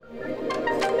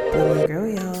Boom girl,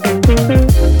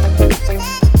 y'all.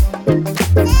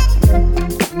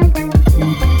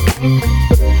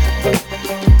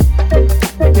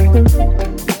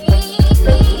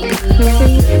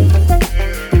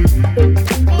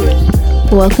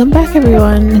 Welcome back,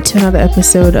 everyone, to another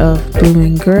episode of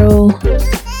Blooming Girl.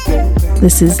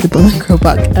 This is the Blooming Girl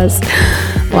podcast.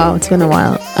 Wow, it's been a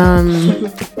while.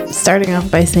 Starting off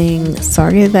by saying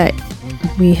sorry that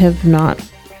we have not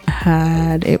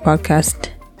had a podcast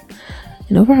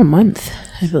in over a month,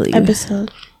 I believe.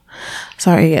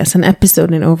 Sorry, yes, an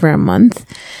episode in over a month.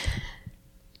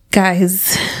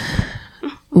 Guys,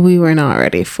 we were not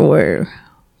ready for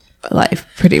life,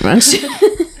 pretty much.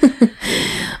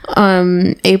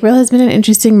 April has been an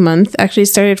interesting month. Actually, it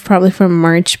started probably from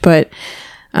March, but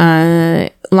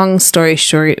long story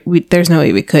short, there's no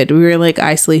way we could. We were like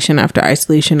isolation after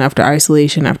isolation after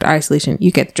isolation after isolation.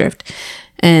 You get the drift.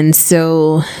 And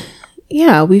so,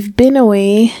 yeah, we've been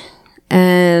away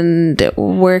and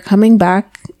we're coming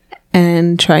back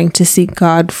and trying to seek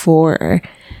God for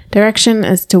direction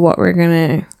as to what we're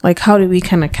gonna, like, how do we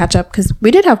kind of catch up? Because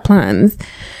we did have plans,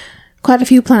 quite a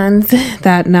few plans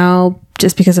that now,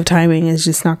 just because of timing, is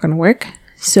just not going to work.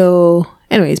 So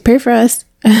anyways, pray for us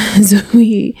as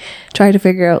we try to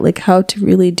figure out like how to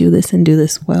really do this and do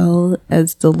this well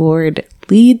as the Lord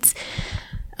leads.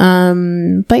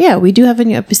 But yeah, we do have a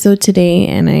new episode today,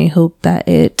 and I hope that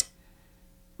it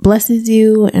blesses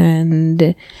you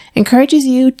and encourages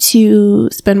you to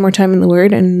spend more time in the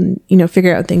Word and, you know,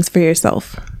 figure out things for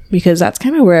yourself, because that's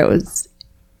kind of where I was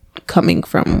coming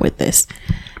from with this.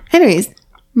 Anyways,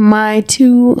 my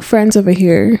two friends over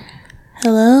here.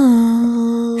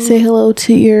 Hello. Say hello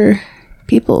to your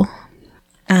people.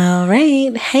 All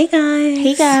right. Hey, guys.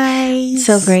 Hey, guys.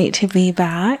 So great to be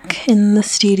back in the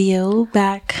studio,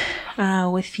 back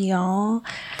with y'all.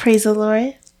 Praise the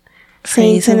Lord.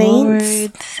 Praise Saints and the ain'ts.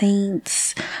 Lord,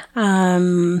 saints,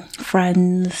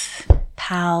 friends,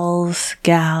 pals,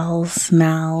 gals,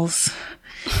 mals.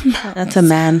 That's a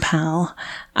man pal.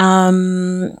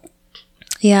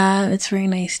 Yeah, it's very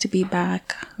nice to be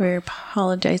back. We're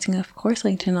apologizing, of course,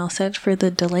 like Janelle said, for the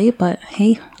delay, but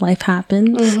hey, life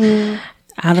happens. Mm-hmm.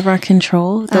 Out of our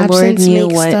control. The Absence Lord knew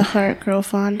makes what the heart grow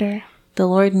fonder. the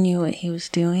Lord knew what He was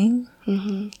doing.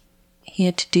 Mm-hmm. He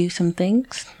had to do some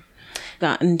things,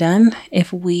 gotten done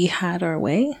if we had our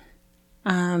way.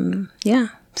 Yeah.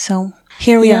 So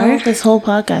here we are. This whole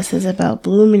podcast is about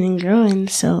blooming and growing.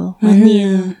 So when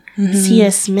you see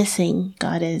us missing,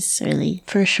 God is really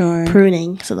For sure.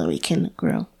 pruning so that we can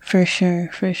grow. For sure.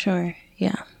 For sure.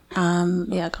 Yeah.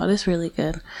 Yeah, God is really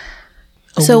good.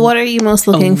 So what are you most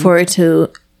looking forward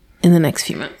to in the next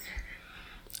few months?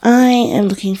 I am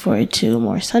looking forward to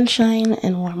more sunshine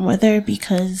and warm weather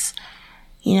because,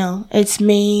 you know, it's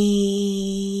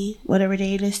May, whatever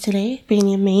day it is today,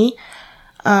 beginning of May.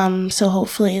 So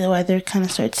hopefully the weather kind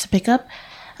of starts to pick up.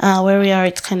 Where we are,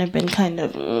 it's kind of been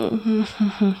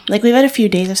like we've had a few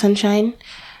days of sunshine,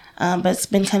 but it's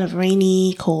been kind of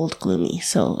rainy, cold, gloomy.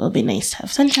 So it'll be nice to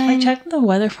have sunshine. I checked the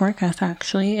weather forecast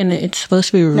actually, and it's supposed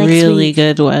to be Next really week.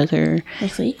 good weather.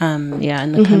 Next week. Yeah,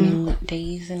 in the coming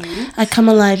days and weeks. I come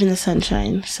alive in the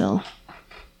sunshine. So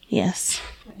yes.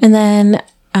 And then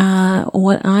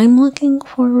what I'm looking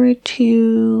forward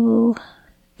to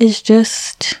is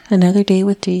just another day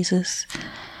with Jesus.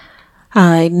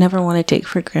 I never want to take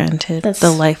for granted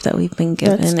the life that we've been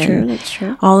given. That's true. And That's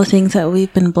true. all the things that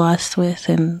we've been blessed with,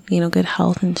 and, you know, good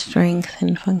health and strength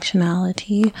and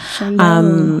functionality.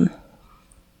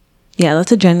 Yeah,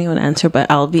 that's a genuine answer,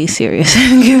 but I'll be serious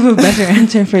and give a better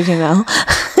answer for Janelle.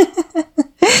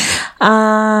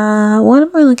 What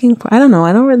am I looking for? I don't know.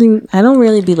 I don't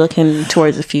really be looking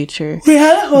towards the future. We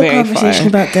had a whole very conversation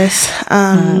far. about this.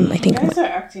 I think You guys are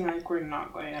acting like we're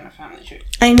not going on a family trip.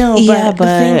 I know, but Yeah, the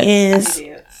but- thing is,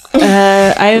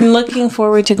 I'm looking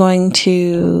forward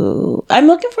to I'm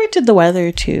looking forward to the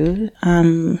weather too.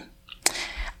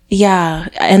 Yeah,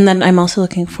 and then I'm also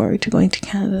looking forward to going to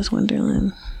Canada's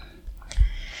Wonderland.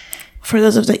 for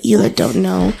those of you that don't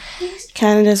know,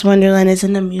 Canada's Wonderland is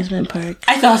an amusement park.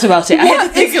 I thought about it. I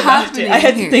had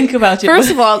to think about it.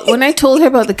 First of all, when I told her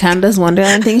about the Canada's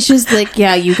Wonderland thing, she was like,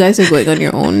 yeah, you guys are going on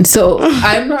your own. So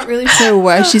I'm not really sure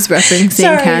why she's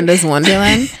referencing Canada's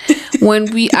Wonderland when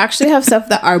we actually have stuff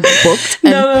that are booked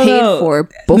and paid for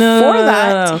before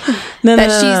that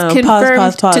she's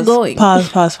confirmed to going.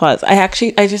 Pause.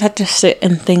 I just had to sit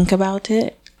and think about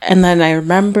it. And then I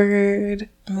remembered,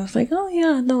 and I was like, oh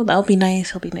yeah, no, that'll be nice.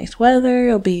 It'll be nice weather.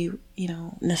 It'll be, you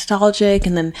know, nostalgic.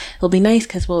 And then it'll be nice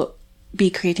because we'll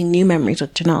be creating new memories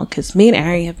with Janelle. Because me and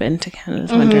Ari have been to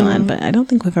Canada's Wonderland, but I don't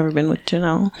think we've ever been with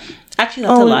Janelle. Actually,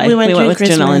 that's a lie. We went with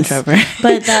during Janelle and Christmas. Trevor.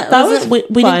 But that was we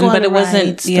fun, didn't go on but it wasn't.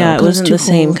 rides, Yeah, though, it wasn't too the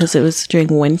same cold. because it was during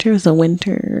winter. It was a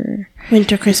winter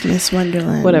Christmas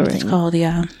Wonderland, whatever thing. it's called.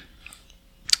 Yeah.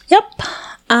 Yep.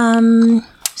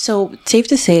 So safe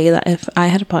to say that if I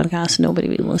had a podcast, nobody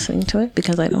would be listening to it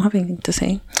because I don't have anything to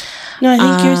say. No, I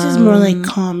think yours is more like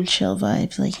calm, chill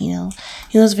vibes. Like, you know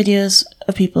those videos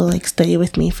of people like study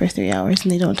with me for 3 hours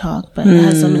and they don't talk, but it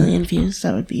has a million views.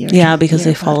 That would be your because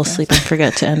they fall asleep and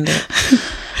forget to end it.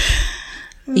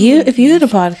 If you had a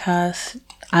podcast,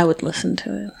 I would listen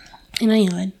to it. I know you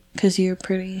would. Because you're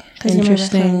pretty 'Cause you're my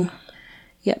best interesting. friend.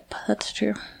 Yep, that's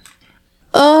true.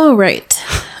 All right.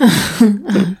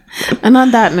 And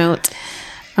on that note,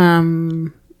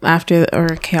 after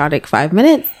our chaotic 5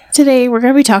 minutes today, we're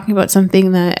going to be talking about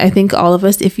something that I think all of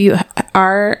us, if you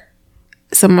are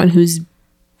someone who's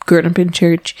grown up in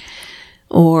church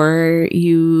or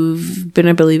you've been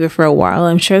a believer for a while,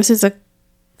 I'm sure this is a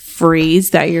phrase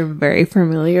that you're very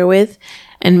familiar with.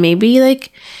 And maybe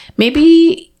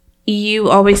you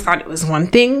always thought it was one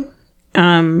thing.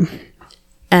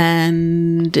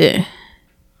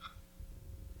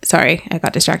 Sorry, I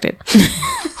got distracted.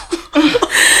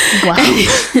 Wow.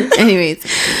 Anyways,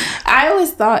 I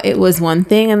always thought it was one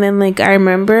thing, and then like I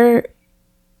remember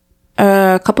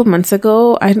a couple months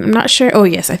ago, I'm not sure. Oh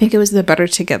yes, I think it was the Better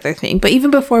Together thing. But even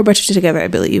before Better Together, I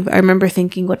believe, I remember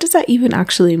thinking, what does that even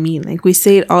actually mean? Like we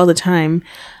say it all the time,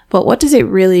 but what does it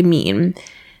really mean?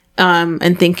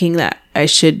 And thinking that I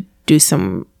should do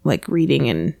some like reading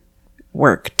and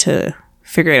work to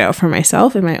figure it out for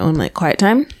myself in my own like quiet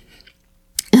time.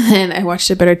 And then I watched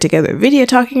a Better Together video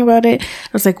talking about it. I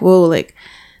was like, whoa, like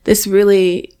this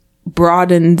really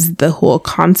broadens the whole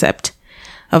concept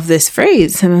of this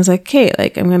phrase. And I was like, okay,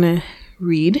 like I'm going to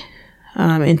read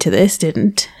into this.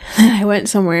 Didn't. And I went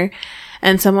somewhere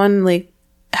and someone like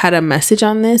had a message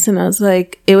on this. And I was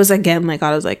like, it was again, like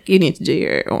God was like, you need to do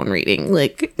your own reading.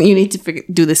 Like you need to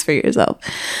do this for yourself.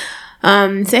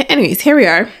 So anyways, here we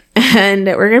are. And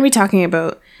we're going to be talking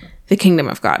about the kingdom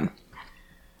of God.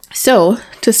 So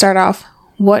to start off,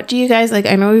 what do you guys like?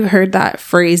 I know we've heard that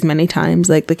phrase many times,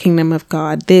 like the kingdom of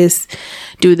God, do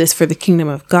this for the kingdom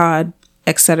of God,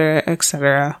 etc.,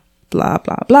 blah,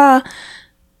 blah, blah.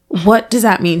 What does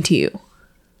that mean to you?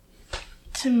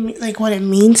 To me, like what it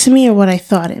means to me or what I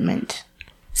thought it meant?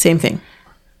 Same thing.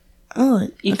 Oh,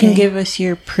 You okay. can give us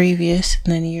your previous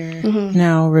and then your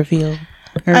now revealed.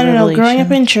 I don't know. Growing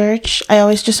up in church, I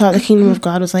always just thought the kingdom of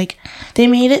God was like, they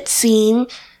made it seem,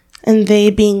 and they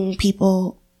being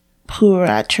people who were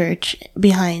at church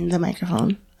behind the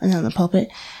microphone and on the pulpit,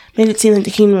 made it seem like the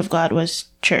kingdom of God was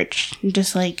church.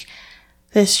 Just like,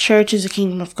 this church is the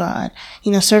kingdom of God.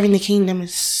 You know, serving the kingdom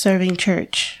is serving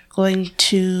church. Going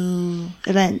to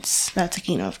events, that's the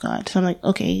kingdom of God. So I'm like,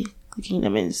 okay, the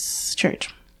kingdom is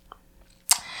church.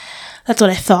 That's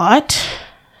what I thought.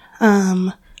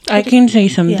 I can say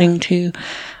something too.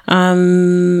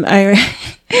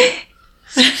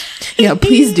 Yeah,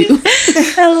 please do.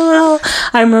 LOL.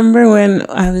 I remember when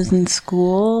I was in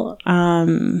school,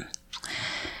 and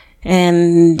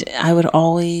I would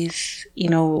always,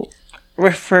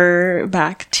 refer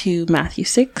back to Matthew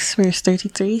 6, verse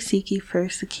 33, seek ye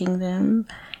first the kingdom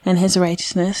and his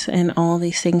righteousness, and all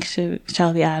these things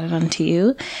shall be added unto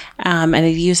you. And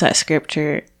I'd use that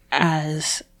scripture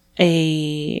as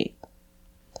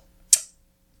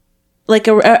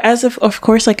of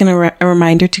course, like a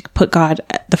reminder to put God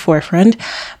at the forefront.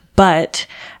 But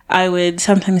I would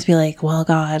sometimes be like, well,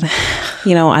 God,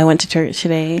 I went to church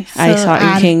today. So I sought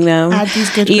your kingdom.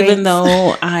 Even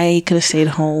though I could have stayed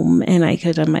home and I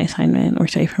could have done my assignment or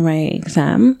study for my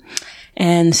exam.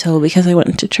 And so because I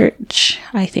went to church,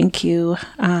 I thank you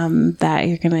that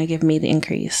you're going to give me the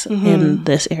increase in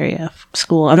this area of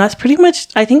school. And that's pretty much,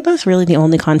 I think that's really the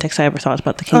only context I ever thought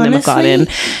about the kingdom of God in.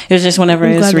 It was just whenever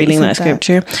I was reading that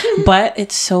scripture. But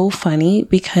it's so funny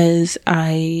because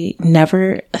I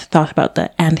never thought about the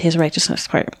and his righteousness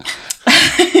part.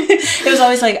 It was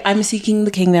always like, I'm seeking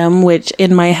the kingdom, which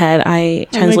in my head I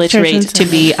translate to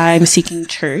be I'm seeking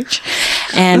church,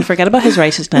 and forget about his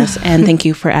righteousness, and thank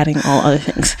you for adding all other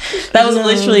things. That was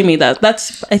literally me. I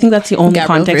think that's the only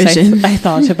context I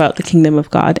thought about the kingdom of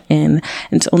God in. And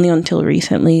it's only until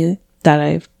recently that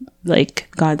I've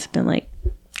God's been like,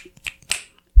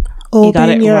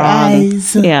 open your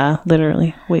eyes. Yeah,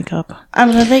 literally wake up.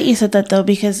 I'm glad that you said that though,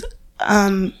 because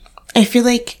I feel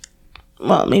like,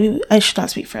 well, maybe I should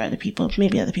not speak for other people.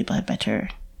 Maybe other people have better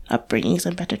upbringings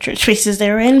and better church spaces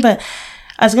they were in. But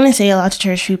I was going to say a lot to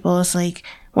church people is like,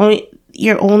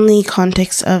 your only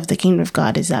context of the kingdom of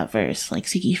God is that verse, like,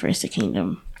 seek ye first the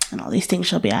kingdom and all these things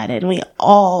shall be added. And we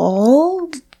all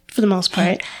for the most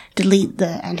part, delete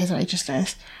the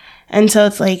anti-righteousness. And so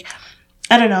it's like,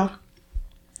 I don't know.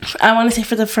 I want to say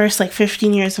for the first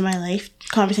 15 years of my life,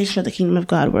 conversations about the kingdom of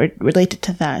God were related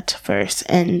to that first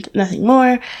and nothing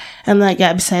more. And like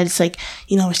Gab said, it's like,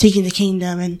 we're seeking the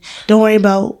kingdom and don't worry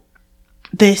about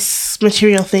this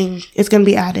material thing. It's going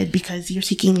to be added because you're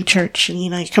seeking church and,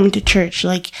 you're coming to church.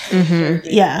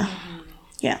 Yeah.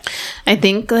 I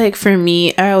think for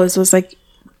me, I always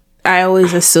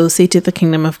associated the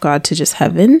kingdom of God to just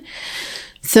heaven.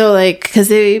 So because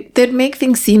they'd make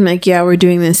things seem like, yeah, we're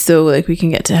doing this so we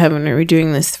can get to heaven, or we're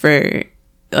doing this for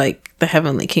the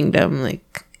heavenly kingdom.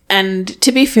 And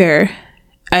to be fair,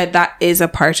 that is a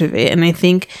part of it. And I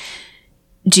think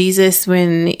Jesus,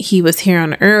 when he was here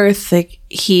on earth,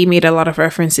 he made a lot of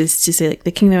references to say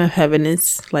the kingdom of heaven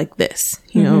is like this,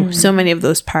 so many of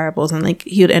those parables, and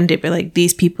he would end it by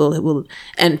these people will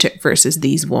enter versus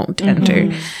these won't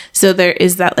enter. So there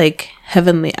is that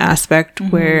heavenly aspect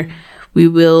where we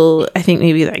will, I think,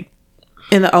 maybe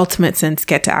in the ultimate sense,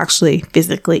 get to actually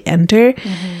physically enter.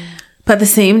 But at the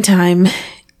same time,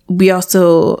 we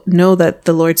also know that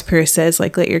the Lord's Prayer says,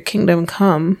 let your kingdom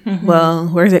come. Well,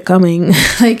 where's it coming?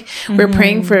 We're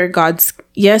praying for God's,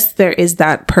 yes, there is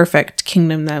that perfect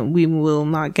kingdom that we will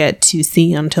not get to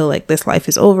see until this life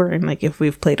is over. And if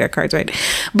we've played our cards right.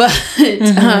 But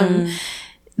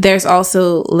there's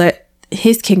also let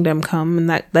his kingdom come, and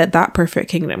that perfect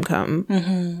kingdom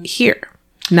come here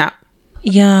now.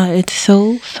 Yeah, it's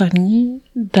so funny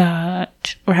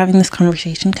that we're having this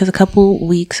conversation because a couple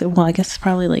weeks, well, I guess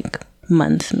probably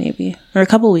months maybe, or a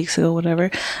couple weeks ago,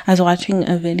 whatever, I was watching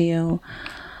a video.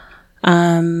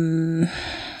 I'm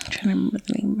trying to remember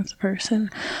the name of the person.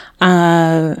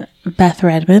 Beth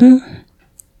Redman.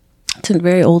 It's a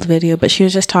very old video, but she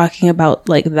was just talking about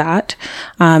that,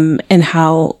 and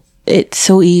how it's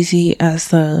so easy as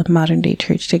the modern day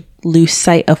church to lose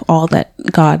sight of all that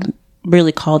God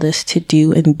really called us to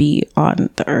do and be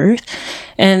on the earth.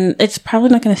 And it's probably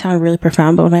not going to sound really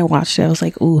profound, but when I watched it, I was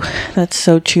like, ooh, that's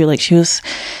so true. She was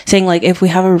saying if we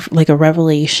have a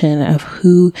revelation of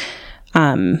who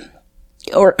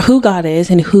God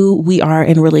is and who we are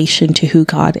in relation to who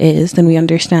God is, then we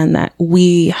understand that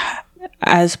we,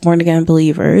 as born again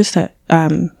believers, that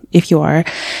if you are,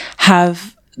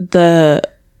 have the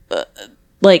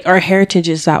our heritage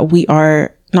is that we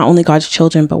are not only God's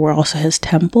children, but we're also his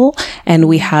temple. And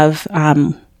we have,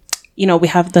 we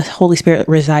have the Holy Spirit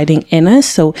residing in us.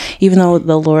 So even though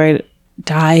the Lord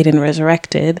died and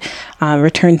resurrected,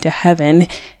 returned to heaven,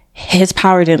 his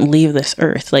power didn't leave this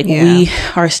earth. We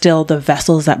are still the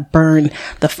vessels that burn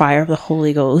the fire of the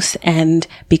Holy Ghost. And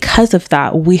because of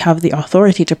that, we have the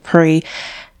authority to pray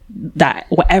that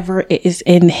whatever is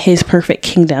in his perfect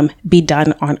kingdom be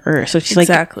done on earth. So she's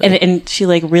exactly. And she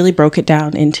really broke it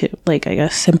down into I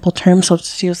guess simple terms. So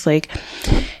she was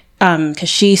because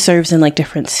she serves in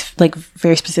different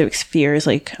very specific spheres,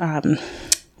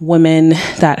 women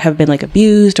that have been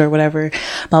abused or whatever,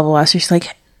 blah blah blah. So she's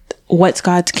what's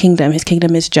God's kingdom? His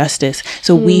kingdom is justice.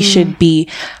 So we should be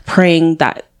praying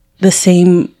that the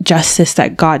same justice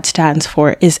that God stands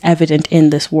for is evident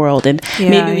in this world. And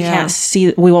maybe we can't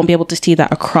see, we won't be able to see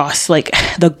that across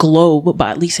the globe, but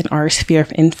at least in our sphere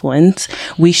of influence,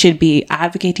 we should be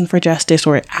advocating for justice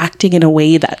or acting in a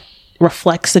way that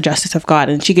reflects the justice of God.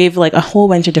 And she gave a whole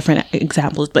bunch of different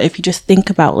examples. But if you just think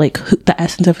about the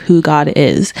essence of who God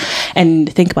is, and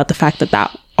think about the fact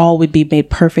that all would be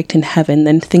made perfect in heaven,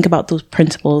 then think about those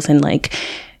principles and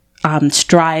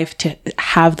strive to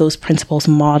have those principles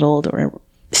modeled or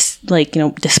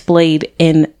displayed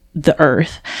in the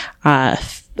earth.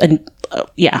 And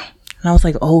I was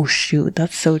oh shoot,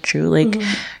 that's so true.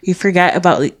 You forget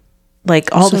about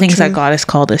all the things that God has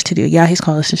called us to do. Yeah, he's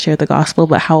called us to share the gospel,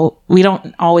 but how we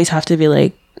don't always have to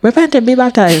be repent and be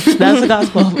baptized. That's the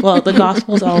gospel. Well, the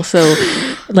gospel is also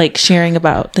sharing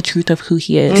about the truth of who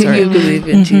he is. You believe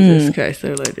in Jesus Christ,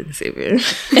 our Lord and Savior.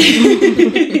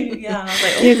 Yeah, I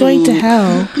was you're going to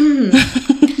hell.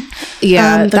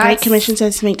 Yeah, the Great Commission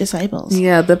says to make disciples.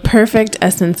 Yeah, the perfect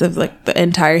essence of the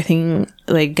entire thing.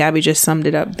 Gabby just summed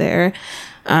it up there.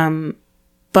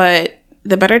 But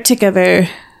the Better Together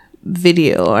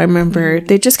video, I remember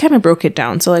they just kind of broke it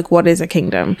down. So what is a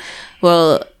kingdom?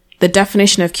 Well, the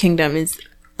definition of kingdom is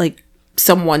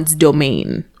someone's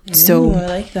domain. So I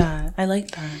like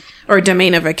that. Or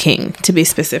domain of a king, to be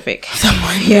specific.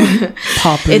 Someone, yeah.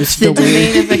 It's the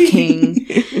domain of a king.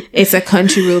 It's a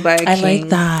country ruled by a king. I like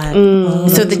that.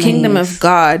 So the kingdom of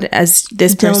God, as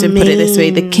this person put it this way,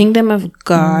 the kingdom of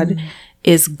God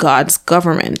is God's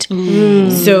government.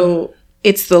 So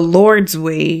it's the Lord's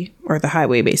way, or the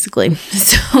highway, basically.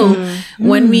 So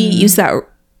when we use that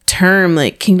term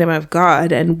like kingdom of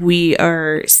God and we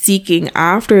are seeking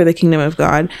after the kingdom of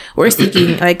God, we're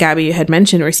seeking, like Gabby had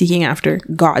mentioned, we're seeking after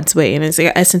God's way. And it's like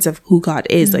an essence of who God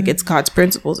is. Like it's God's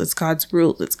principles, it's God's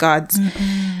rules, it's God's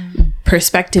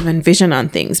perspective and vision on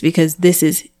things, because this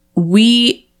is,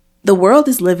 the world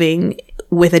is living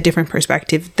with a different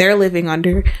perspective. They're living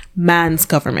under man's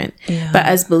government. But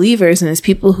as believers and as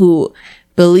people who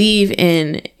believe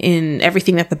in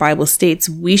everything that the Bible states,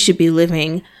 we should be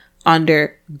living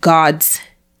under God's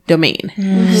domain.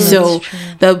 So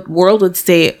the world would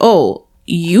say, oh,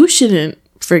 you shouldn't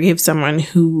forgive someone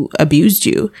who abused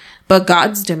you, but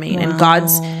God's domain and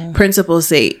God's principles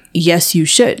say, yes, you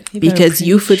should, because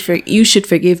you should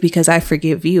forgive because I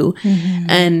forgive you.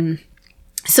 And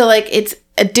so like it's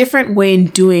a different way in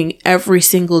doing every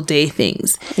single day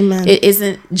things. Amen. It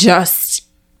isn't just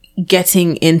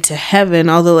getting into heaven,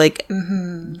 although like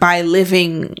by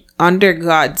living under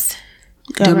God's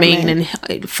domain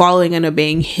and following and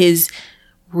obeying his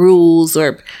rules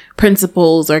or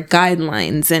principles or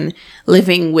guidelines and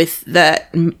living with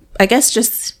that, I guess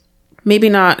just maybe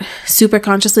not super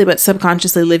consciously but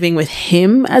subconsciously living with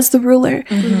him as the ruler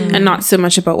and not so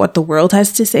much about what the world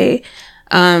has to say,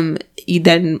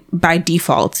 then by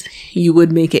default you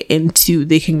would make it into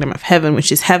the kingdom of heaven,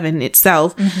 which is heaven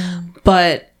itself.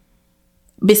 But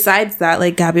besides that,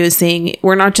 like Gabby was saying,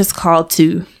 we're not just called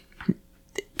to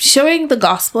showing the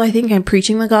gospel, I think, and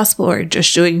preaching the gospel or just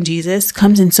showing Jesus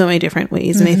comes in so many different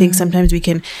ways. And I think sometimes we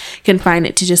can confine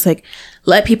it to just like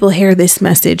let people hear this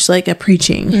message like a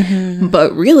preaching.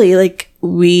 But really like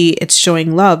it's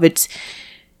showing love. It's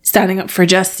standing up for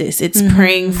justice. It's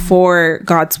praying for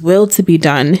God's will to be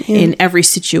done in every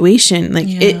situation. Like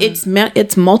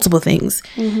it's multiple things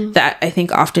that I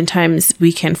think oftentimes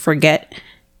we can forget,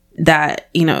 that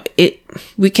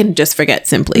we can just forget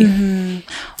simply.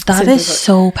 That is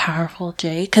so powerful,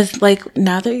 Jay, because like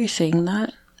now that you're saying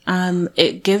that,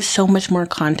 it gives so much more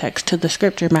context to the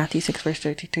scripture, Matthew 6 verse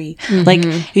 33. Like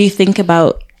if you think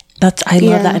about I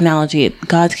love that analogy.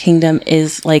 God's kingdom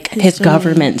is like his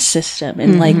government system,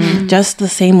 and like just in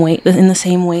the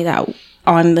same way that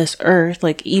on this earth,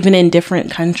 like even in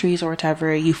different countries or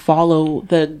whatever, you follow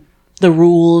the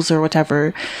rules or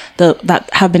whatever that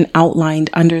have been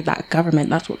outlined under that government.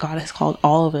 That's what God has called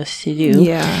all of us to do.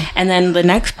 And then the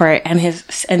next part, and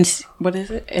what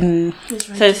is it? And it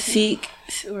says seek.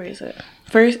 Where is it?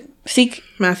 First seek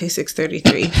Matthew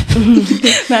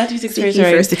 6:33. Matthew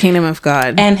 6:33. First the kingdom of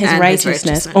God and his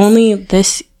righteousness. Only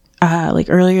this like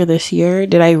earlier this year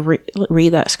did I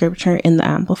read that scripture in the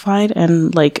Amplified,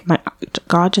 and like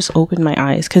God just opened my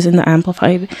eyes, because in the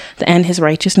Amplified, and his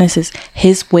righteousness is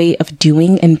his way of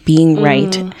doing and being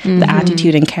right, the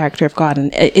attitude and character of God,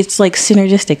 and it's like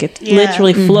synergistic. It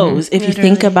literally flows. If you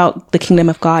think about the kingdom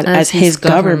of God as his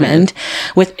government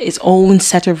with its own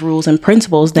set of rules and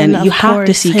principles, then you have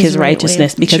to seek his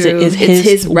righteousness, because it is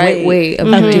his right way of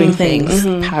doing things.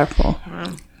 Powerful.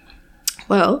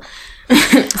 Well,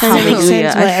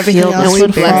 hallelujah. Why everything else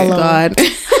would follow. God.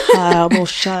 No,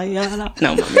 mommy's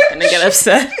gonna get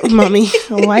upset. Mommy,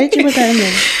 why did you put that in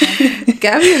there?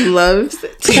 Gabby loves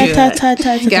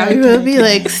to Gabby will be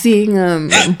like seeing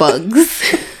bugs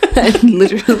and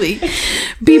literally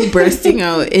be bursting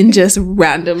out in just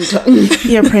random tongues.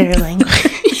 Your prayer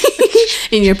language.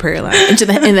 In your prayer language,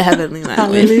 in the heavenly language.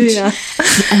 Hallelujah.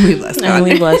 And we bless God. And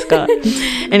we bless God.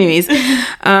 Anyways,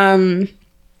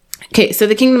 okay, so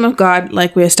the kingdom of God,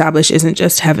 like we established, isn't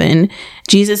just heaven.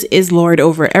 Jesus is Lord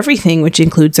over everything, which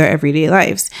includes our everyday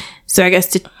lives. So I guess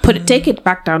to take it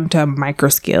back down to a micro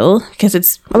scale, because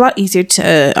it's a lot easier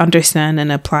to understand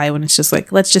and apply when it's just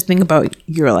like, let's just think about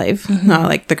your life, not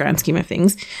like the grand scheme of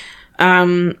things.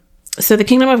 So the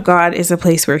kingdom of God is a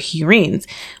place where he reigns.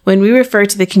 When we refer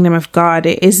to the kingdom of God,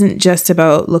 it isn't just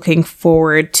about looking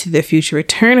forward to the future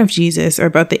return of Jesus or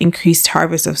about the increased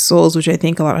harvest of souls, which I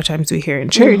think a lot of times we hear in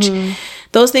church.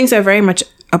 Those things are very much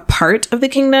a part of the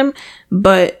kingdom,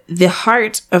 but the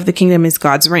heart of the kingdom is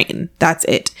God's reign. That's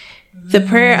it. The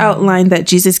prayer outline that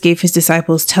Jesus gave his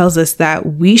disciples tells us that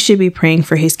we should be praying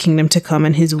for his kingdom to come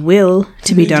and his will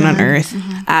to be done on earth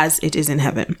as it is in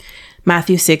heaven.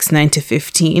 Matthew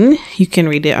 6:9-15. You can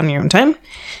read it on your own time.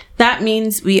 That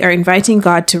means we are inviting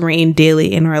God to reign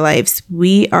daily in our lives.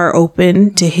 We are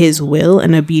open to his will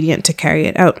and obedient to carry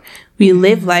it out. We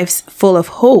live lives full of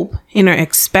hope in our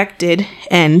expected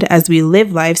end as we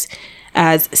live lives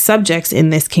as subjects in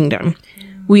this kingdom.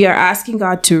 We are asking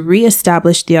God to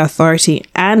reestablish the authority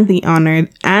and the honor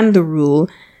and the rule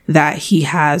that he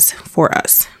has for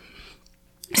us.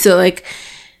 So like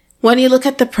when you look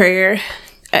at the prayer,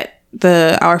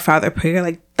 the Our Father prayer,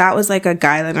 like that was like a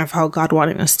guideline of how God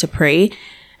wanted us to pray.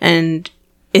 And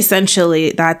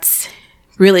essentially that's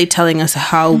really telling us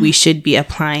how we should be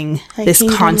applying Like this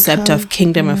kingdom concept come. of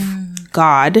kingdom of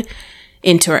God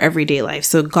into our everyday life.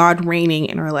 So God reigning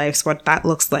in our lives, what that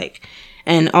looks like.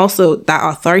 And also that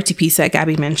authority piece that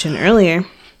Gabby mentioned earlier,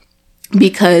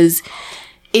 because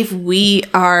if we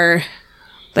are,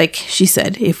 like she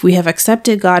said, if we have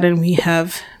accepted God and we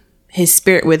have his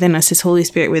spirit within us, his Holy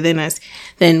Spirit within us,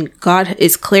 then God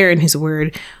is clear in his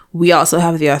word. We also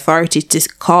have the authority to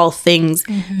call things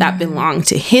that belong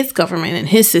to his government and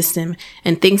his system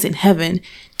and things in heaven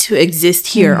to exist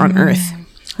here on earth,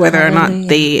 whether or not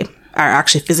they are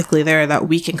actually physically there, that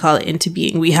we can call it into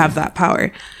being. We have that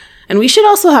power. And we should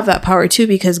also have that power too,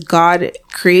 because God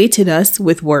created us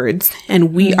with words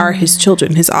and we are his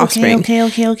children, his offspring.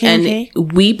 Okay.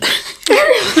 We,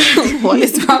 what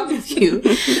is wrong with you?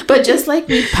 But just like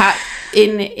we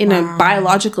in a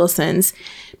biological sense,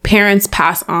 parents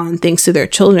pass on things to their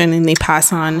children and they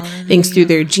pass on things through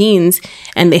their genes,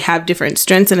 and they have different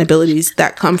strengths and abilities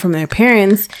that come from their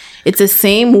parents. It's the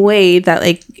same way that,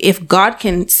 like, if God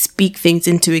can speak things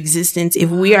into existence, if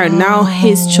we are now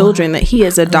his children that he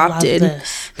has adopted,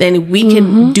 then we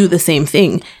can do the same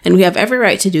thing. And we have every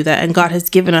right to do that. And God has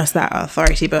given us that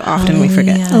authority, but often we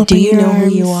forget. Open Do you your know who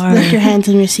arms. you are? Lift your hands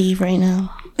and receive right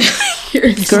now.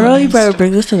 Girl, you better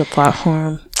bring this to the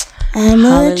platform. I'm a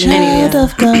Hallelujah. child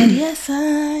of God. Yes,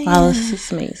 I Wow, am. this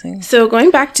is amazing. So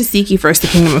going back to seek ye first the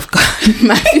kingdom of God,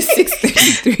 Matthew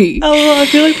 6:33. Oh, well, I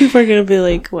feel like people are going to be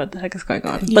like, what the heck is going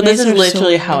on? But this guys is are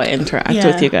literally so how I interact Yeah.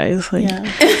 with you guys. Like,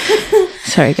 Yeah.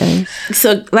 sorry, guys.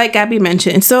 So like Gabby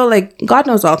mentioned, and so like God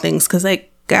knows all things, because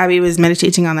like Gabby was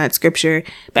meditating on that scripture,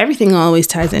 but everything always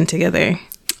ties in together.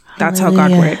 That's how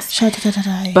God Hallelujah. works.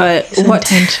 Shut-da-da-da-da. But what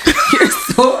you're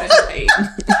so annoying.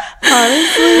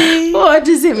 Honestly, what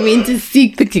does it mean to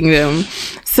seek the kingdom?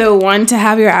 So one, to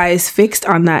have your eyes fixed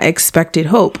on that expected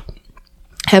hope,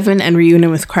 heaven and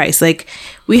reunion with Christ. Like,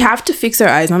 we have to fix our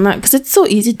eyes on that, because it's so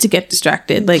easy to get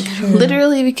distracted. Like,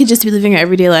 literally, we could just be living our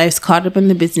everyday lives caught up in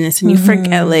the business, and you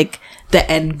forget like the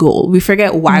end goal. We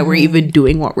forget why we're even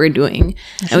doing what we're doing.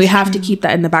 And we have to keep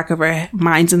that in the back of our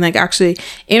minds. And like, actually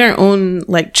in our own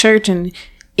like church and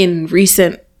in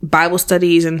recent Bible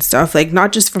studies and stuff, like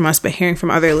not just from us, but hearing from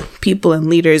other people and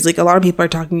leaders, like a lot of people are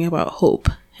talking about hope.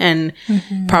 And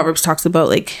Proverbs talks about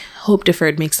like hope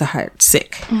deferred makes the heart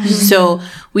sick. So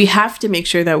we have to make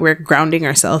sure that we're grounding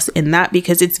ourselves in that,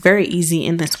 because it's very easy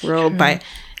in this world by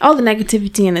all the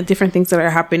negativity and the different things that are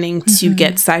happening to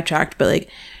get sidetracked. But like,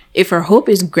 if our hope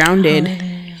is grounded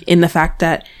in the fact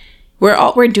that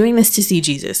we're doing this to see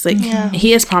Jesus, like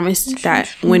he has promised that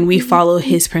when we follow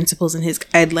his principles and his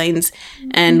guidelines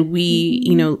and we,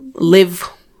 live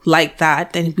like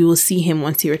that, then we will see him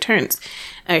once he returns.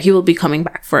 He will be coming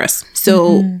back for us.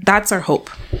 So that's our hope.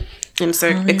 And it's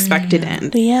our expected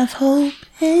end. We have hope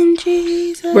in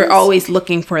Jesus. We're always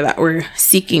looking for that. We're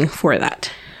seeking for that.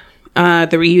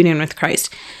 The reunion with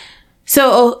Christ.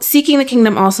 So seeking the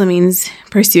kingdom also means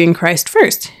pursuing Christ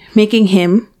first, making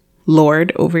him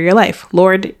Lord over your life.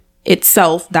 Lord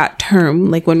itself, that term,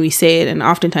 like when we say it, and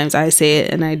oftentimes I say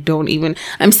it and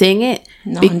I'm saying it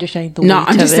Not understanding the weight not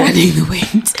understanding the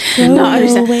weight. Not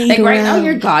understanding. Like right now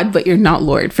you're God, but you're not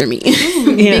Lord for me.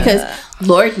 Because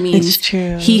Lord means It's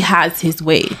true. he has his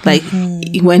way. Like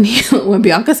when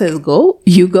Bianca says go,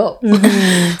 you go.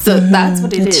 So that's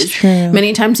what it is. true.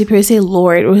 Many times people say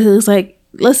Lord, it's like,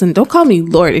 listen, don't call me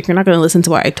Lord if you're not going to listen to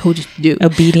what I told you to do.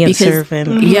 Obedient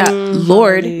servant. Yeah,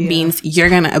 Lord means you're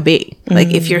going to obey. Like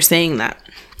if you're saying that.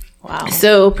 Wow.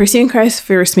 So pursuing Christ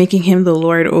first, making him the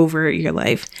Lord over your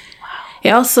life. Wow. It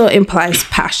also implies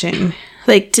passion.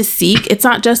 Like to seek, it's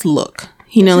not just look.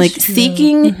 Like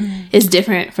seeking is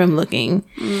different from looking.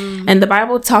 And the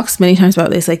Bible talks many times about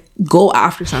this, like go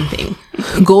after something.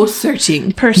 Go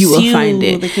searching. Pursue you will find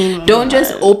it. the kingdom of Don't God.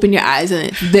 just open your eyes and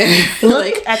it's there.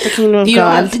 Look at the kingdom of you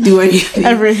God. don't have to do anything.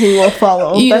 Everything will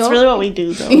follow. You That's know? really what we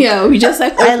do, though. Yeah, we just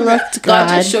like I open looked God,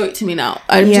 God. just show it to me now.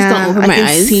 I'm just gonna open I my can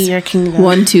eyes. see your kingdom.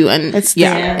 1, 2, and It's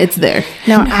yeah, there. it's there.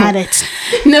 Now add it.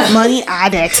 No. Money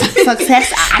add it.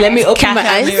 Success add Let me it. open my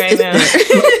eyes.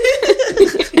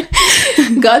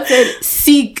 God said,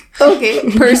 seek,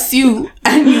 pursue,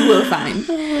 and you will find.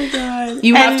 Oh my God.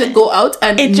 You have to go out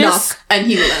and it knock, just- and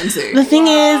he will answer. The thing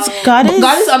is, God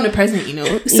is omnipresent,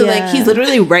 So like Yeah. he's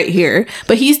literally right here,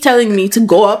 but he's telling me to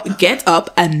go up, get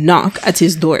up, and knock at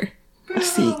his door.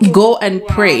 seek. Go and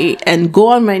pray and go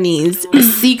on my knees,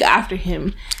 seek after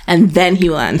him, and then he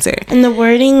will answer. And the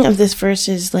wording of this verse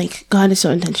is like, God is so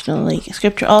intentional. Like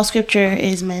all scripture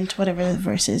is meant, whatever the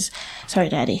verse is. Sorry,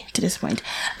 Daddy, to disappoint.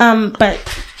 But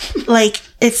like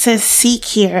it says seek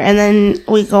here, and then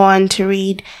we go on to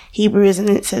read Hebrews, and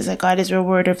it says that God is a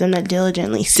rewarder of them that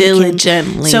diligently seek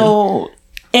Him. So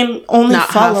it only Not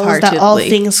follows that all half-heartedly.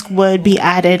 things would be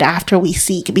added after we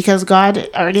seek, because God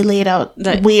already laid out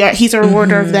that He's a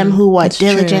rewarder of them who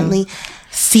diligently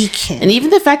seek Him. And even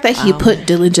the fact that He put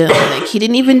diligently, like He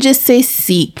didn't even just say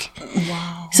seek.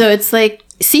 Wow. So it's like,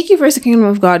 seek ye first the kingdom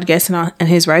of God, and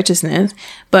His righteousness,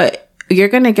 but you're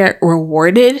gonna get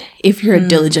rewarded if you're a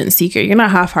diligent seeker. You're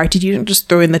not half-hearted. You don't just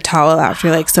throw in the towel after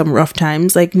like some rough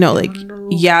times. Like, no, like,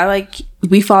 yeah, like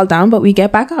we fall down, but we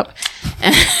get back up.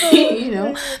 And, you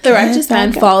know, the righteous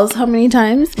man falls how many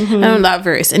times? I don't know that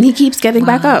verse, and he keeps getting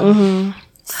back up.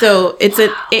 So it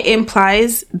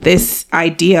implies this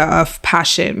idea of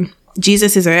passion.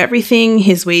 Jesus is our everything.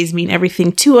 His ways mean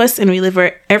everything to us, and we live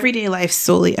our everyday life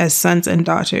solely as sons and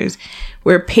daughters.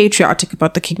 We're patriotic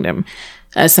about the kingdom,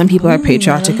 as some people are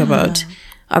patriotic about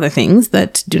other things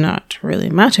that do not really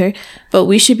matter, but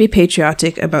we should be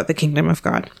patriotic about the kingdom of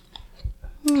God.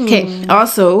 Okay.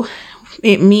 Also,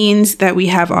 it means that we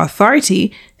have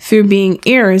authority through being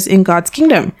heirs in God's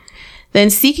kingdom. Then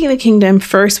seeking the kingdom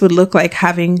first would look like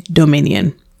having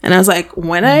dominion. And I was like,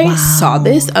 when I saw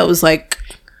this, I was like,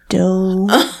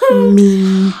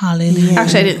 Hallelujah.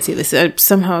 Actually, I didn't see this.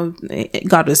 Somehow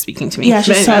God was speaking to me. Yeah,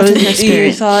 she saw it in the spirit.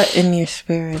 You saw it in your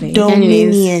spirit.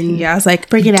 Dominion. Yeah, I was like,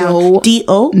 break it out.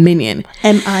 Dominion.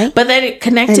 M-I. But then it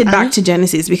connected back to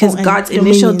Genesis, because God's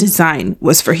initial design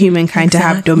was for humankind to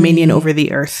have dominion over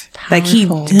the earth. Like He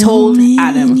told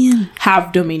Adam,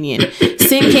 have dominion.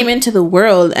 Sin came into the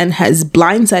world and has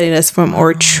blindsided us from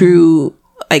our true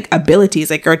like abilities,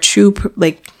 like our true,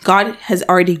 like God has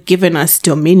already given us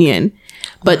dominion,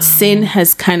 but sin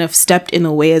has kind of stepped in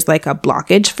the way as like a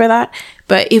blockage for that.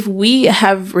 But if we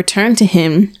have returned to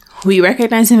Him, we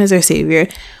recognize Him as our Savior,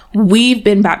 we've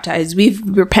been baptized, we've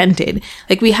repented,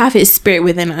 like we have His Spirit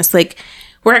within us, like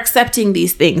we're accepting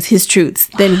these things, His truths,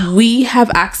 then we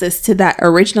have access to that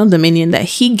original dominion that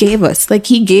He gave us. Like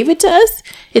He gave it to us.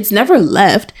 It's never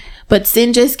left, but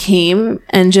sin just came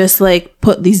and just like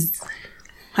put these,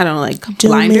 I don't know, like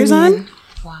blinders on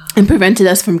and prevented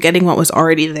us from getting what was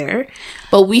already there.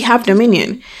 But we have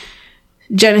dominion.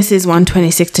 Genesis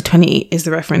 1:26-28 is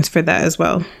the reference for that as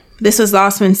well. This was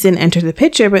lost when sin entered the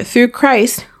picture, but through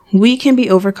Christ, we can be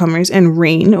overcomers and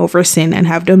reign over sin and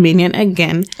have dominion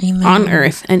again on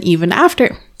earth and even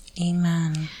after.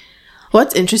 Amen.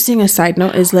 What's interesting, a side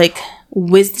note, is like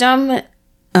wisdom,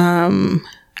 and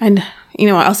you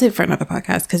know what, I'll save it for another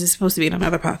podcast because it's supposed to be in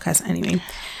another podcast anyway.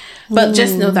 But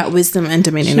just know that wisdom and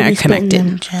dominion are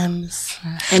connected. Gems.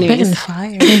 Anyways,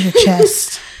 fire. Treasure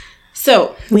chest.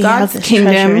 So We God's have this treasure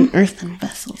kingdom. in earthen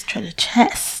vessels. Treasure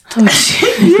chest.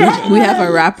 We have a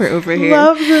rapper over here.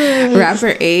 Love this.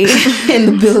 Rapper A in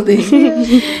the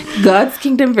building. God's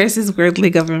kingdom versus worldly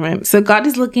government. So God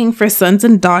is looking for sons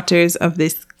and daughters of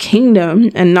this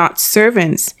kingdom and not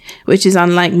servants, which is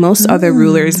unlike most other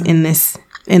rulers in this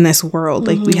world.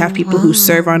 Like we have people who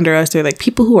serve under us, or like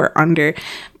people who are under,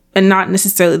 and not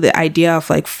necessarily the idea of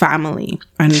like family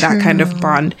and that kind of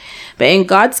bond. But in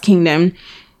God's kingdom,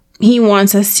 He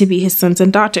wants us to be His sons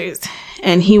and daughters,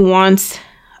 and He wants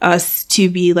us to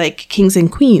be like kings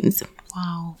and queens.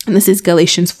 Wow. And this is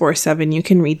Galatians 4:7. You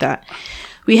can read that.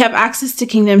 We have access to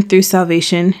kingdom through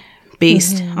salvation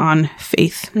based on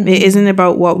faith. It isn't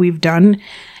about what we've done.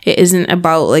 It isn't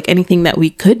about like anything that we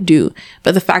could do,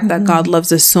 but the fact that God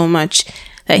loves us so much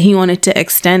that He wanted to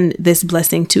extend this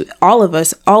blessing to all of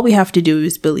us. All we have to do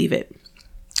is believe it.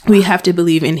 We have to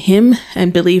believe in Him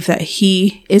and believe that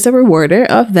He is a rewarder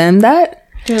of them that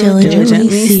diligently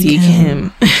seek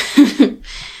Him.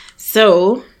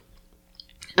 So,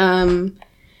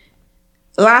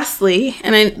 lastly,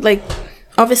 and I like,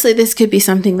 obviously this could be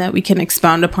something that we can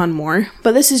expound upon more,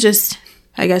 but this is just,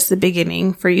 I guess, the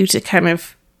beginning for you to kind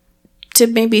of, to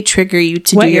maybe trigger you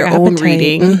to do your own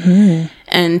reading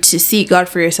and to seek God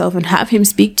for yourself and have Him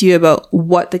speak to you about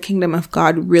what the kingdom of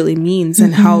God really means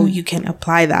and how you can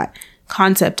apply that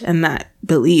concept and that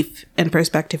belief and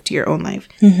perspective to your own life.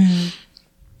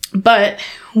 But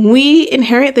we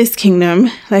inherit this kingdom,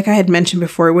 like I had mentioned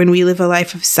before, when we live a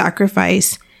life of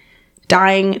sacrifice,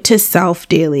 dying to self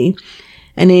daily,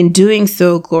 and in doing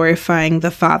so, glorifying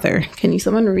the Father. Can you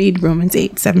someone read Romans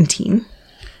 8:17?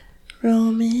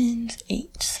 Romans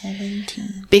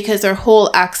 8:17. Because our whole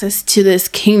access to this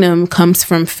kingdom comes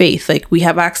from faith. Like we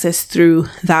have access through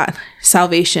that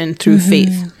salvation through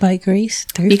faith. By grace,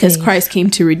 through Because faith. Christ came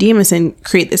to redeem us and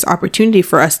create this opportunity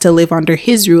for us to live under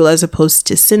His rule as opposed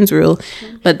to sin's rule.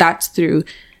 But that's through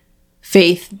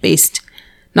faith based,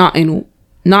 not in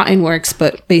works,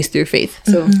 but based through faith.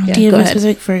 So Do you go have a ahead.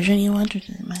 specific version you want, or does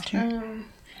it matter?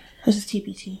 This is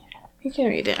TPT. You can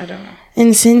read it. I don't know.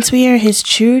 And since we are his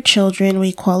true children,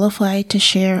 we qualify to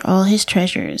share all his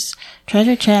treasures.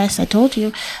 Treasure chest, I told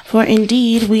you. For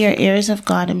indeed, we are heirs of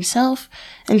God himself.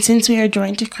 And since we are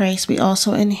joined to Christ, we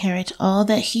also inherit all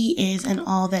that he is and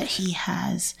all that he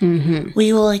has. Mm-hmm.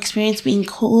 We will experience being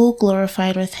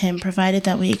co-glorified with him, provided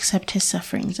that we accept his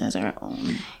sufferings as our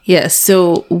own. Yes,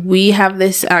 so we have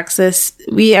this access.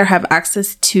 Have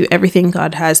access to everything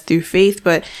God has through faith,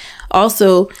 but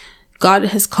also God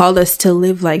has called us to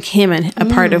live like him, and a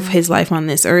part of his life on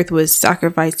this earth was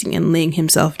sacrificing and laying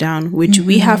himself down, which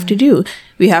we have to do.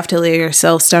 We have to lay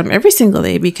ourselves down every single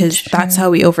day because that's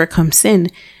how we overcome sin.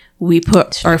 We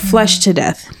put our flesh to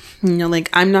death. You know,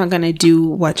 like, I'm not going to do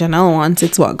what Janelle wants.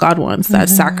 It's what God wants.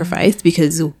 That's sacrifice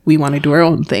because we want to do our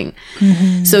own thing.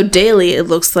 So daily, it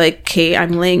looks like, okay,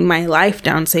 I'm laying my life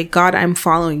down. Say, God, I'm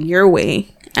following your way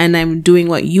and I'm doing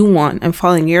what you want. I'm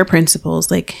following your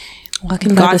principles. Like,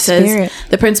 walking by God the says Spirit.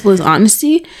 the principle is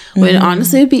honesty. When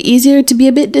honestly, it would be easier to be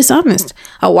a bit dishonest.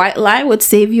 A white lie would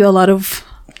save you a lot of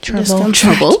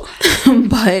trouble,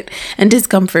 and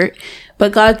discomfort.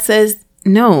 But God says,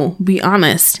 no, be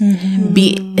honest,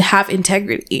 have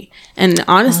integrity. And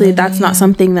honestly, that's not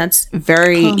something that's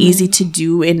very easy to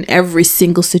do in every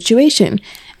single situation.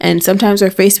 And sometimes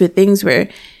we're faced with things where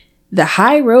the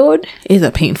high road is a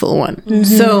painful one.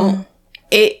 So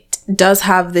it does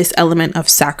have this element of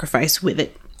sacrifice with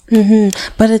it.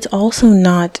 But it's also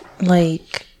not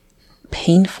like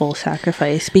painful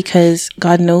sacrifice, because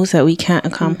God knows that we can't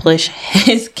accomplish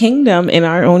his kingdom in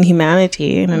our own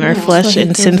humanity and in our flesh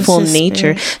and sinful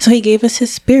nature. So he gave us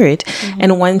his spirit.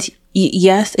 And once,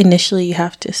 yes, initially you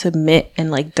have to submit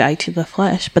and like die to the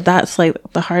flesh, but that's like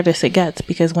the hardest it gets,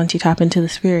 because once you tap into the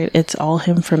spirit, it's all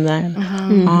him from then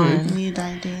on. You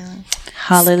die daily.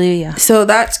 Hallelujah. So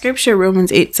that scripture,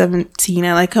 Romans 8:17,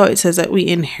 I like how it says that we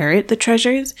inherit the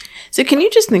treasures. So can you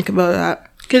just think about that?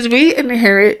 Because we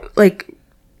inherit, like,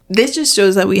 this just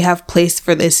shows that we have place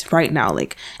for this right now.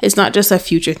 Like, it's not just a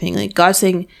future thing. Like, God's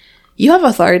saying, you have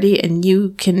authority and you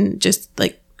can just,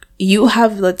 like, you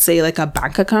have, let's say, like a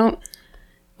bank account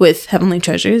with heavenly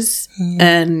treasures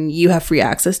and you have free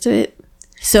access to it.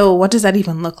 So what does that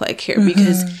even look like here?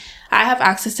 Because I have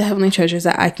access to heavenly treasures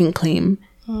that I can claim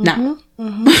now.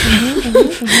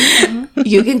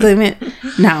 You can claim it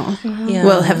now.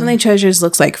 Well, heavenly treasures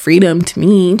looks like freedom to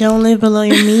me. Don't live below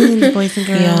your means, boys and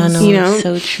girls. Yeah, no, you know,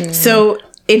 so true. So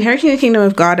inheriting the kingdom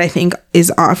of God, I think,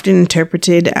 is often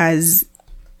interpreted as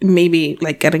maybe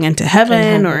like getting into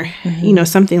heaven or you know,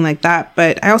 something like that.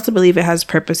 But I also believe it has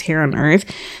purpose here on earth.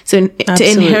 So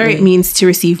to inherit means to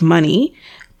receive money,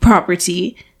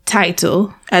 property,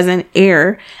 title as an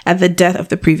heir at the death of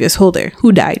the previous holder.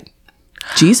 Who died?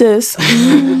 Jesus.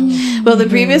 Well, the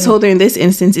previous holder in this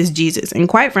instance is Jesus. And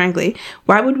quite frankly,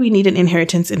 why would we need an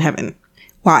inheritance in heaven?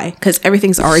 Why? Because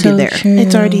everything's already there. True.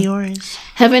 It's already yours.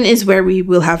 Heaven is where we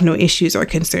will have no issues or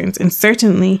concerns, and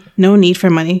certainly no need for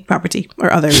money, property,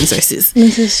 or other resources.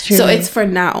 This is true. So it's for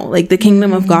now. Like, the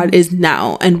kingdom of God is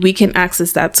now, and we can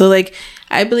access that. So, like,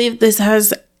 I believe this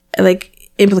has,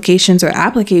 like, implications or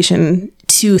application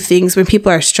to things when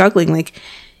people are struggling. Like,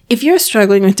 if you're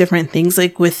struggling with different things,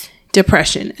 like with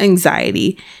depression,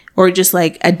 anxiety, or just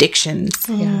like addictions,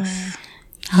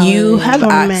 you have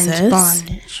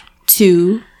access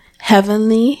to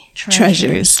heavenly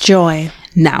treasures. Joy.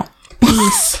 Now.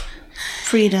 Peace.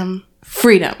 Freedom.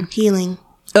 Healing.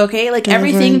 Okay? Like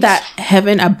everything that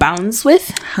heaven abounds with,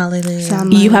 Hallelujah.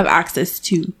 you have access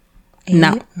to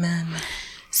now. Amen.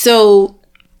 So,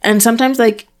 and sometimes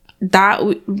like that,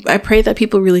 I pray that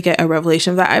people really get a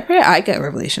revelation of that. I pray I get a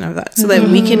revelation of that so that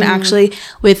we can actually,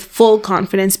 with full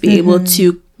confidence, be able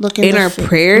to look in our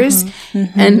prayers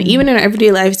and even in our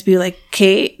everyday lives, be like,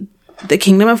 okay, the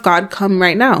kingdom of God come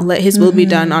right now. Let his will be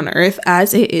done on earth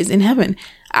as it is in heaven.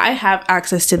 I have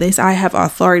access to this. I have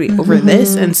authority over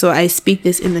this. And so I speak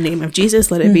this in the name of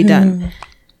Jesus. Let it be done.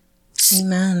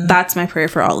 Amen. That's my prayer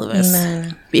for all of us.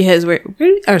 Amen. Because we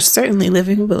are certainly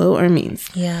living below our means.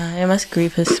 Yeah, it must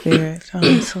grieve his spirit,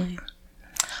 honestly.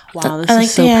 Wow, this I like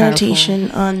is so the powerful.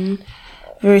 annotation on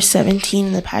verse 17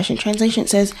 in the Passion Translation. It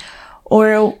says,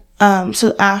 or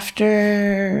so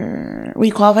after we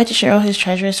qualify to share all his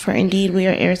treasures, for indeed we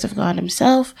are heirs of God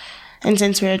himself. And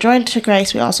since we are joined to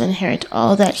Christ, we also inherit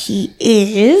all that he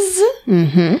is.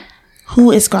 Who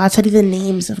is God? Study the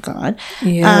names of God.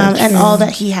 And all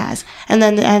that he has. And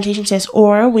then the annotation says,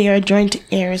 or we are joined to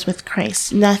heirs with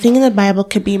Christ. Nothing in the Bible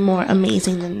could be more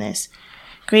amazing than this.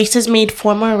 Grace has made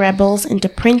former rebels into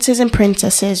princes and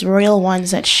princesses, royal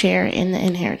ones that share in the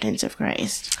inheritance of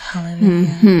Christ.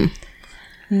 Hallelujah.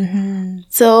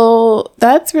 So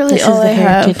that's really This all is the I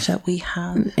have. heritage that we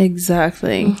have.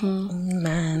 Exactly.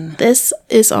 Man. This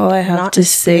is all I have Not to a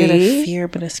spirit say. of fear,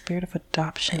 but a spirit of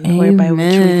adoption, whereby which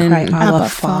we cry, Amen. Abba, Abba,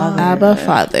 Father. Abba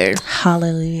Father.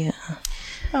 Hallelujah.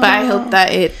 But I hope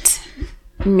that it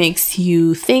makes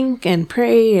you think and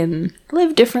pray and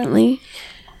live differently.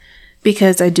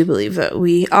 Because I do believe that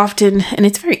we often, and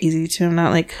it's very easy to, I'm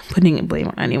not like putting a blame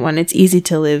on anyone. It's easy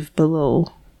to live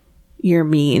below your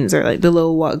means or like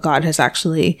below what God has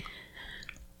actually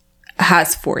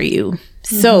has for you.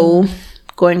 So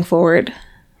going forward,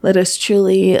 let us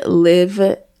truly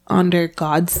live under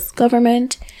God's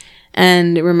government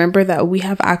and remember that we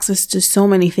have access to so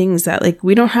many things that like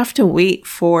we don't have to wait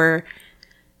for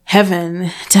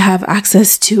heaven to have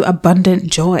access to abundant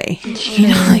joy. You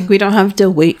know, like we don't have to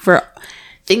wait for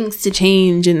things to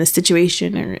change in the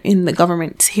situation or in the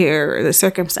government here or the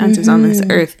circumstances on this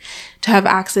earth to have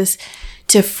access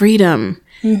to freedom.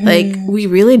 Like we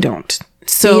really don't. Be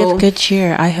So of good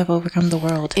cheer. I have overcome the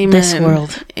world. Amen. This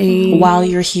world. While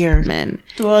you're here. amen.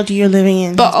 The world you're living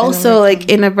in. But has been also like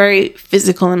in a very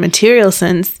physical and material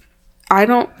sense, I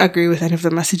don't agree with any of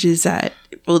the messages that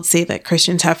would say that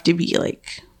Christians have to be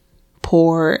like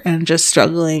poor and just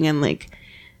struggling and like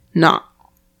not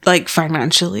like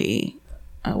financially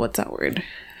what's that word,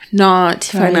 not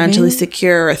financially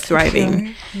secure or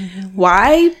thriving.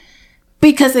 Why?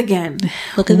 Because again,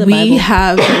 Look at the we Bible.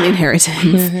 have an inheritance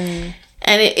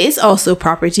and it is also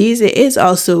properties, it is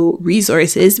also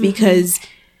resources, because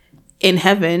in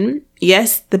heaven,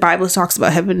 yes, the Bible talks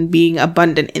about heaven being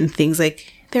abundant in things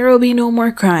like there will be no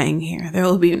more crying here, there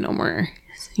will be no more,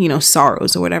 you know,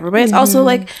 sorrows or whatever, but it's also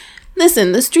like,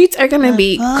 listen, the streets are going to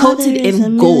be coated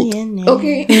in gold.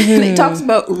 Okay. It talks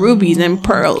about rubies and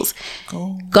pearls.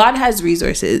 God has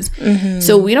resources.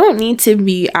 So we don't need to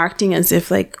be acting as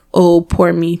if like, oh,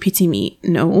 poor me, pity me.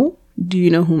 No. Do you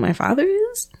know who my father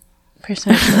is?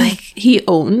 Precisely. Like he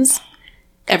owns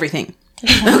everything.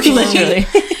 Okay. Literally.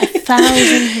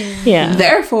 1,000. Yeah.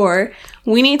 Therefore,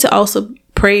 we need to also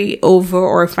pray over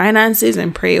our finances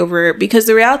and pray over, because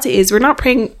the reality is we're not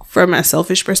praying from a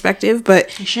selfish perspective, but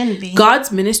It shouldn't be.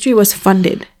 God's ministry was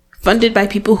funded by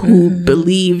people who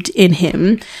believed in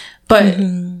him, but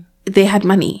they had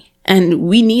money, and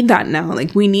we need that now.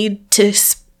 Like we need to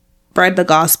spread the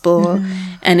gospel,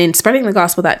 and in spreading the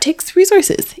gospel, that takes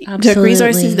resources. It took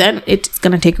resources then, it's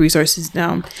going to take resources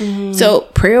now. So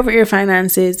pray over your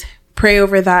finances, pray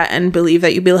over that, and believe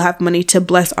that you'll be able to have money to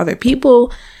bless other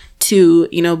people, to,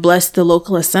 you know, bless the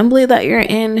local assembly that you're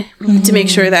in, to make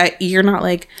sure that you're not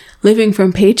like living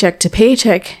from paycheck to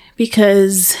paycheck,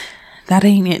 because that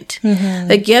ain't it.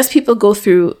 Like, yes, people go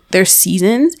through their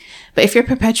seasons, but if you're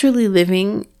perpetually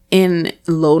living in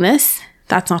lowness,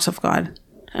 that's not of God.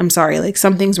 I'm sorry, like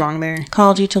something's wrong there.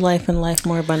 Called you to life and life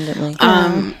more abundantly.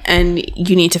 And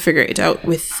you need to figure it out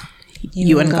with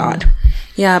you and God.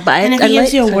 Yeah, but And if I he gives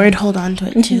like you a word, hold on to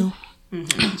it too.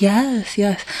 Yes.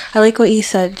 I like what you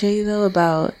said, Jay, though,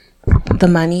 about the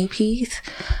money piece,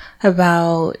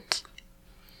 about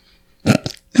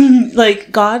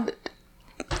like God.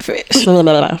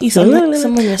 Someone is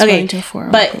going to for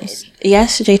but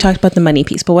yes, Jay talked about the money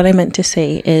piece, but what I meant to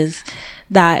say is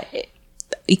that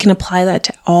you can apply that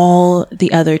to all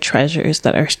the other treasures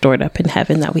that are stored up in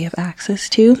heaven that we have access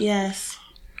to. Yes.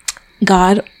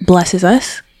 God blesses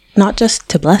us, not just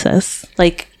to bless us.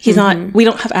 Like he's not, we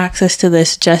don't have access to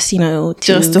this just, you know,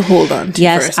 Just to hold on to.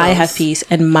 yes, I have peace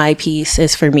and my peace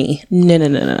is for me.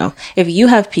 No. If you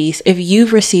have peace, if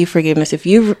you've received forgiveness, if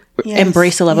you've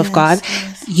embraced the love of God,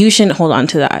 you shouldn't hold on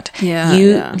to that.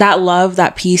 That love,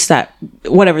 that peace, that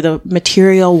whatever, the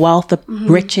material wealth, the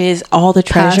riches, all the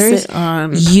treasures,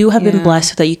 you have been blessed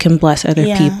so that you can bless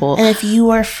other people. And if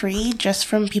you are free just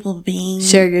from people being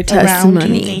Share your around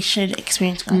testimony. you, they should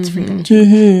experience God's freedom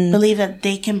too. Believe that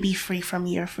they can be free from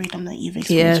your freedom that you've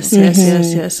experienced.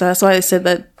 Yes. So that's why I said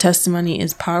that testimony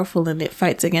is powerful and it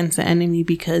fights against the enemy,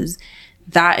 because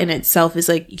that in itself is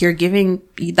like you're giving,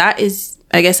 that is,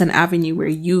 I guess, an avenue where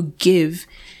you give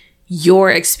your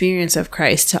experience of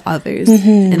Christ to others,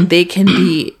 and they can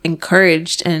be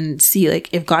encouraged and see like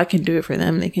if God can do it for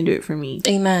them, they can do it for me.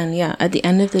 Amen. Yeah. At the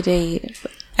end of the day,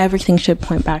 everything should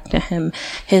point back to him.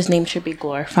 His name should be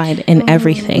glorified in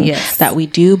everything that we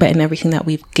do, but in everything that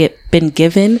we've been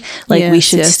given. Like we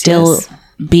should still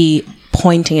be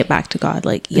pointing it back to God.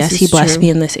 Like, yes, he blessed me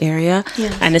in this area.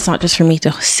 And it's not just for me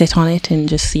to sit on it and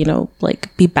just, you know,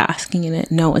 like be basking in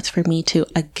it. No, it's for me to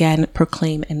again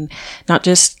proclaim, and not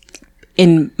just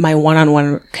in my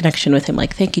one-on-one connection with him,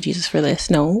 like, thank you, Jesus, for this.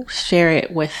 No, share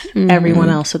it with everyone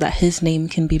else so that his name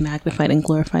can be magnified and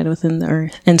glorified within the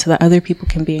earth, and so that other people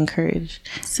can be encouraged.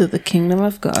 So the kingdom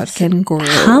of God can grow.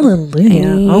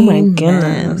 Hallelujah. Oh my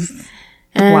goodness.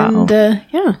 And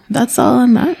yeah, that's all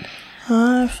on that.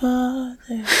 Our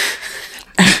Father.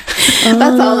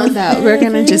 That's all on that. We're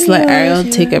going to just let Ariel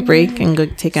take a break and go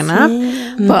take a nap.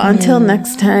 But until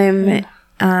next time,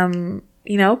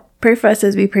 you know, pray for us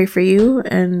as we pray for you.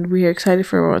 And we are excited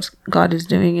for what God is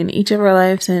doing in each of our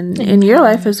lives and in your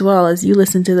life as well. As you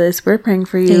listen to this, we're praying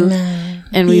for you. Amen.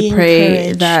 And we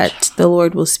pray that the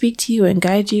Lord will speak to you and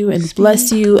guide you and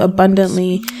bless you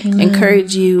abundantly,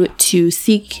 encourage you to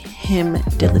seek him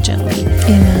diligently.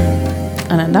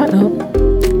 Amen. And on that note,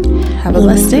 have a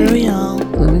blessed day.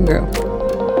 Bloom and grow.